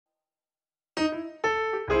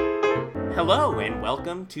Hello and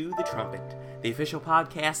welcome to The Trumpet, the official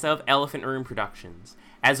podcast of Elephant Room Productions.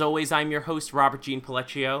 As always, I'm your host, Robert Jean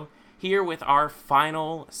Palecchio, here with our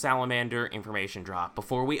final Salamander information drop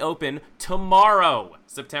before we open tomorrow,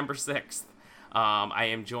 September 6th. I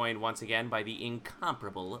am joined once again by the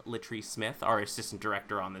incomparable Latrice Smith, our assistant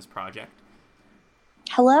director on this project.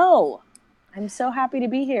 Hello. I'm so happy to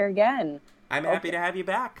be here again. I'm happy to have you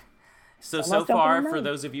back. So far, for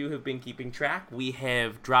those of you who've been keeping track, we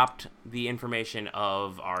have dropped the information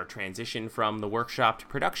of our transition from the workshop to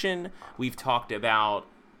production. We've talked about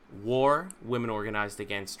WAR, Women Organized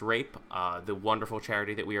Against Rape, the wonderful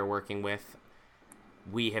charity that we are working with.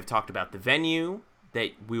 We have talked about the venue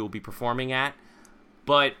that we will be performing at.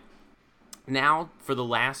 But now, for the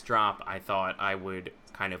last drop, I thought I would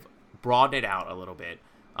kind of broaden it out a little bit.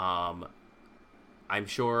 I'm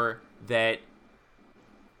sure that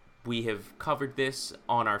we have covered this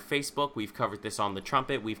on our Facebook, we've covered this on The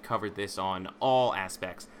Trumpet, we've covered this on all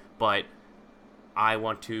aspects, but I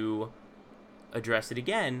want to address it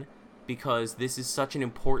again because this is such an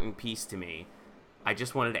important piece to me. I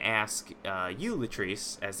just wanted to ask you,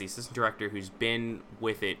 Latrice, as the assistant director who's been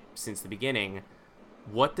with it since the beginning,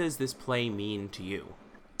 what does this play mean to you?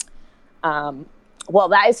 Well,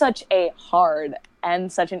 that is such a hard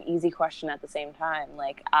and such an easy question at the same time.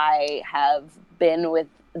 Like, I have been with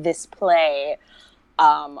this play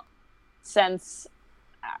since,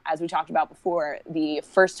 as we talked about before, the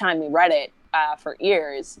first time we read it for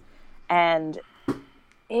ears, and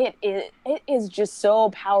it is just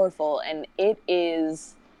so powerful, and it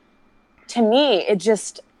is, to me,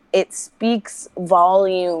 it speaks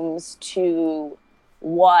volumes to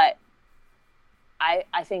what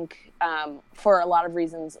I think, for a lot of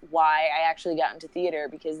reasons, why I actually got into theater,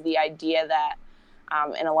 because the idea that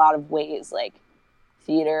in a lot of ways, like,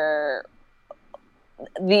 theater,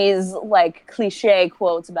 these like cliche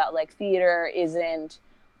quotes about like theater isn't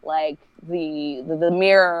like the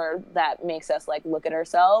mirror that makes us like look at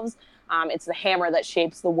ourselves. It's the hammer that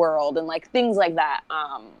shapes the world and like things like that.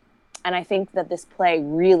 And I think that this play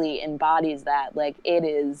really embodies that. Like it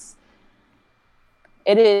is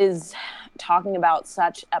talking about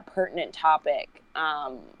such a pertinent topic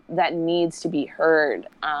that needs to be heard.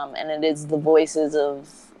 And it is the voices of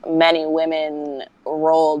many women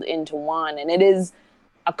rolled into one, and it is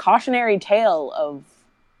a cautionary tale of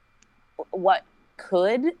what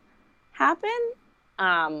could happen,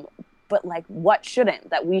 but like what shouldn't,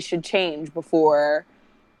 that we should change before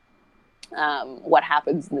what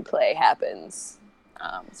happens in the play happens.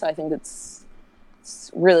 So I think it's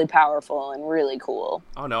really powerful and really cool.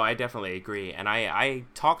 Oh no, I definitely agree, and I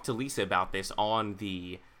talked to Lisa about this on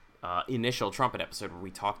the initial Trumpet episode where we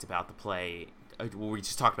talked about the play. We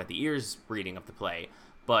just talked about the ears reading of the play,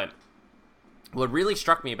 but what really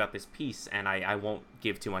struck me about this piece, and I won't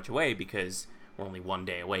give too much away because we're only one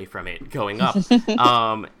day away from it going up,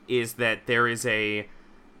 is that there is a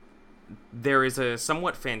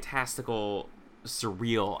somewhat fantastical,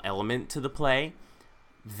 surreal element to the play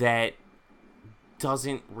that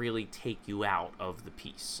doesn't really take you out of the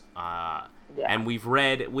piece. And we've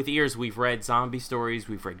read zombie stories,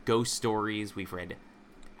 we've read ghost stories, we've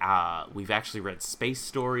actually read space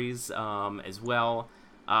stories as well.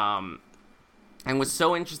 And what's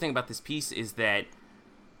so interesting about this piece is that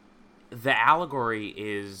the allegory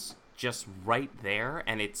is just right there,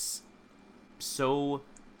 and it's so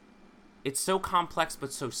complex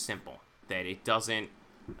but so simple that it doesn't,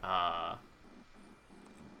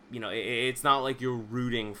 it's not like you're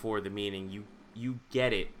rooting for the meaning. You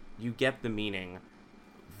get it. You get the meaning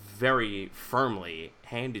very firmly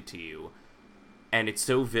handed to you. And it's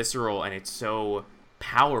so visceral and it's so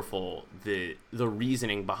powerful, the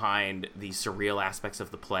reasoning behind the surreal aspects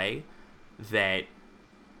of the play, that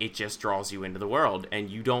it just draws you into the world. And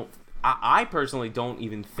you don't, I personally don't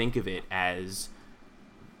even think of it as,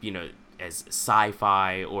 as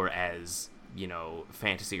sci-fi or as,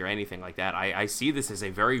 fantasy or anything like that. I see this as a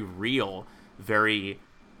very real, very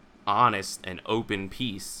honest and open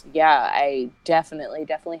piece. Yeah, I definitely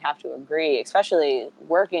have to agree, especially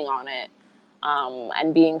working on it.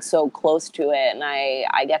 And being so close to it, and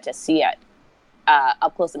I get to see it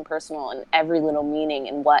up close and personal, and every little meaning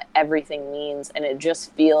and what everything means, and it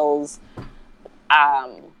just feels,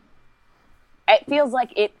 it feels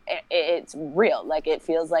like it's real, like it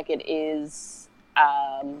feels like it is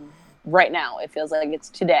right now. It feels like it's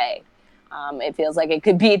today. It feels like it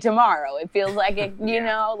could be tomorrow. It feels like it,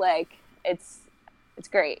 like it's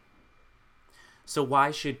great. So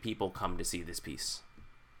why should people come to see this piece?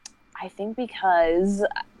 I think because,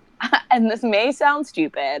 and this may sound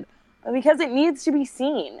stupid, but because it needs to be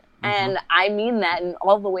seen. Mm-hmm. And I mean that in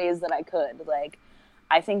all the ways that I could. Like,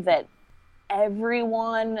 I think that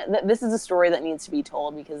everyone, this is a story that needs to be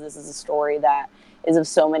told, because this is a story that is of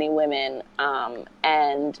so many women,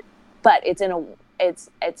 but it's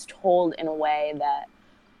told in a way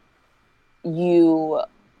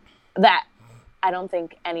that I don't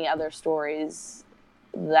think any other stories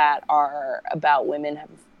that are about women have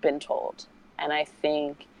been told. And I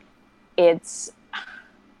think it's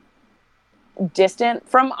distant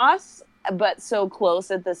from us, but so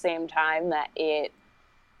close at the same time that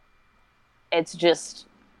it's just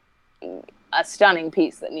a stunning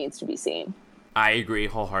piece that needs to be seen. I agree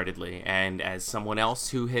wholeheartedly. And as someone else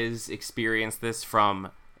who has experienced this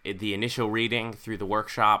from the initial reading through the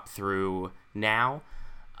workshop through now,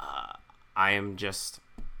 I am just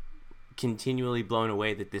continually blown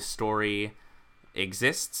away that this story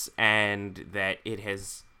exists and that it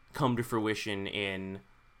has come to fruition in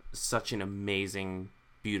such an amazing,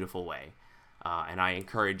 beautiful way. And I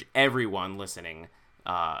encourage everyone listening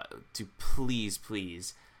to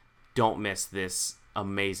please don't miss this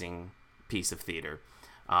amazing piece of theater.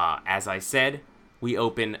 As I said, we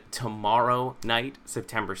open tomorrow night,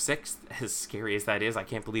 September 6th. As scary as that is, I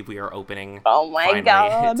can't believe we are opening. Oh my finally.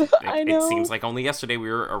 God. I know. It seems like only yesterday we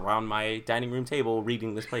were around my dining room table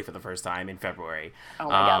reading this play for the first time in February. Oh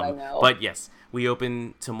my God, I know. But yes, we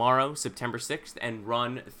open tomorrow, September 6th, and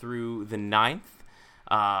run through the 9th.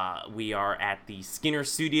 We are at the Skinner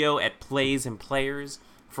Studio at Plays and Players.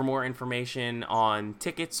 For more information on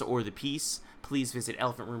tickets or the piece, please visit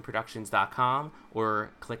elephantroomproductions.com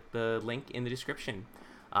or click the link in the description.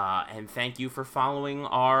 And thank you for following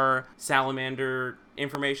our Salamander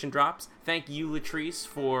information drops. Thank you, Latrice,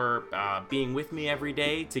 for being with me every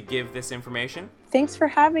day to give this information. Thanks for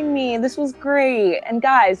having me. This was great. And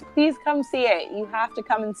guys, please come see it. You have to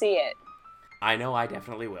come and see it. I know I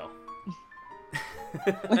definitely will.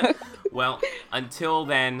 Well, until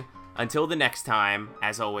then, until the next time,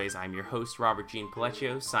 as always, I'm your host, Robert Jean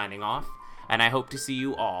Palecchio, signing off. And I hope to see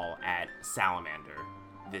you all at Salamander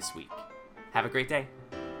this week. Have a great day.